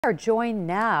Are joined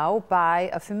now by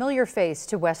a familiar face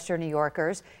to Western New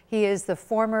Yorkers. He is the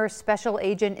former special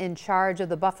agent in charge of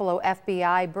the Buffalo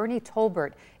FBI. Bernie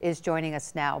Tolbert is joining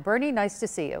us now. Bernie, nice to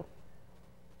see you.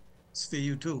 See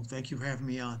you too. Thank you for having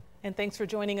me on. And thanks for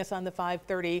joining us on the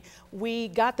 5:30. We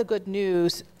got the good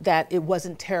news that it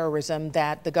wasn't terrorism,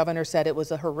 that the governor said it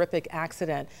was a horrific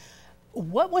accident.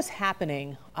 What was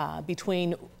happening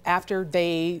between after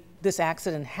this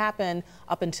accident happened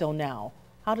up until now?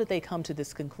 How did they come to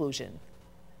this conclusion?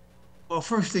 Well,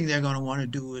 first thing they're going to want to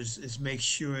do is make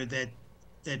sure that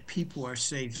people are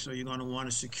safe. So you're going to want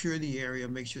to secure the area,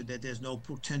 make sure that there's no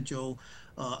potential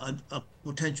a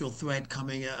potential threat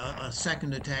coming, a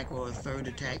second attack or a third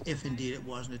attack, if indeed it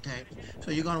was an attack. So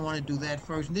you're going to want to do that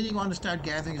first, and then you're going to start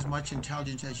gathering as much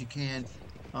intelligence as you can,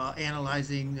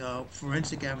 analyzing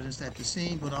forensic evidence at the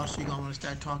scene, but also you're going to want to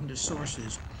start talking to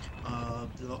sources.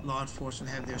 The law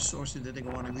enforcement have their sources that they're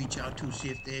going to want to reach out to, see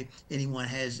if anyone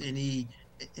has any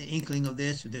inkling of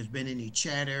this, if there's been any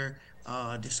chatter,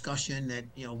 discussion that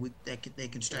they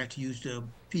can start to use to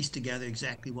piece together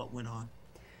exactly what went on.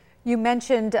 You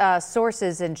mentioned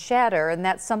sources and chatter, and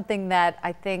that's something that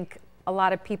I think a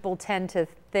lot of people tend to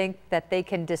think that they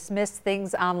can dismiss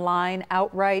things online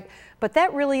outright, but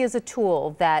that really is a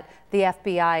tool that the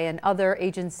FBI and other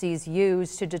agencies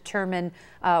use to determine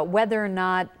whether or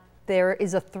not there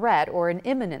is a threat or an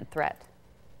imminent threat.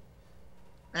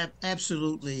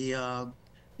 Absolutely.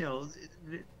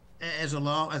 As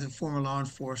a former law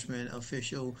enforcement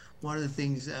official, one of the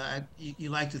things you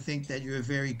like to think that you're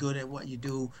very good at what you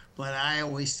do, but I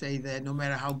always say that no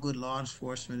matter how good law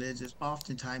enforcement is, it's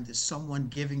oftentimes there's someone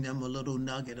giving them a little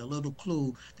nugget, a little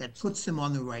clue that puts them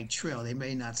on the right trail. They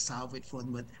may not solve it for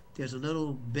them, but there's a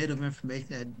little bit of information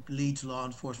that leads law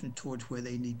enforcement towards where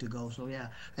they need to go. So yeah,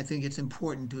 I think it's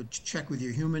important to check with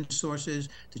your human sources,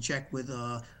 to check with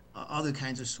other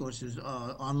kinds of sources,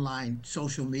 online,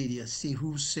 social media, see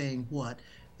who's saying what,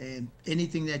 and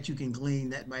anything that you can glean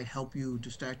that might help you to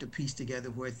start to piece together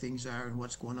where things are and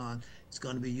what's going on. It's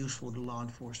going to be useful to law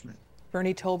enforcement.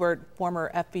 Bernie Tolbert,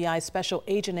 former FBI special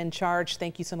agent in charge,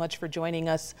 thank you so much for joining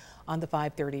us on the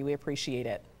 5:30. We appreciate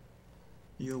it.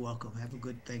 You're welcome. Have a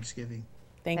good Thanksgiving.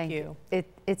 Thank you.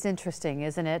 It's interesting,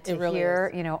 isn't it, to really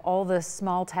hear, is. all the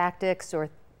small tactics or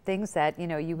things that,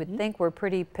 you would think were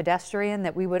pretty pedestrian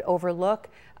that we would overlook.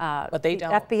 But they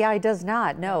don't. FBI does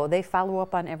not. No, they follow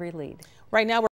up on every lead. Right now,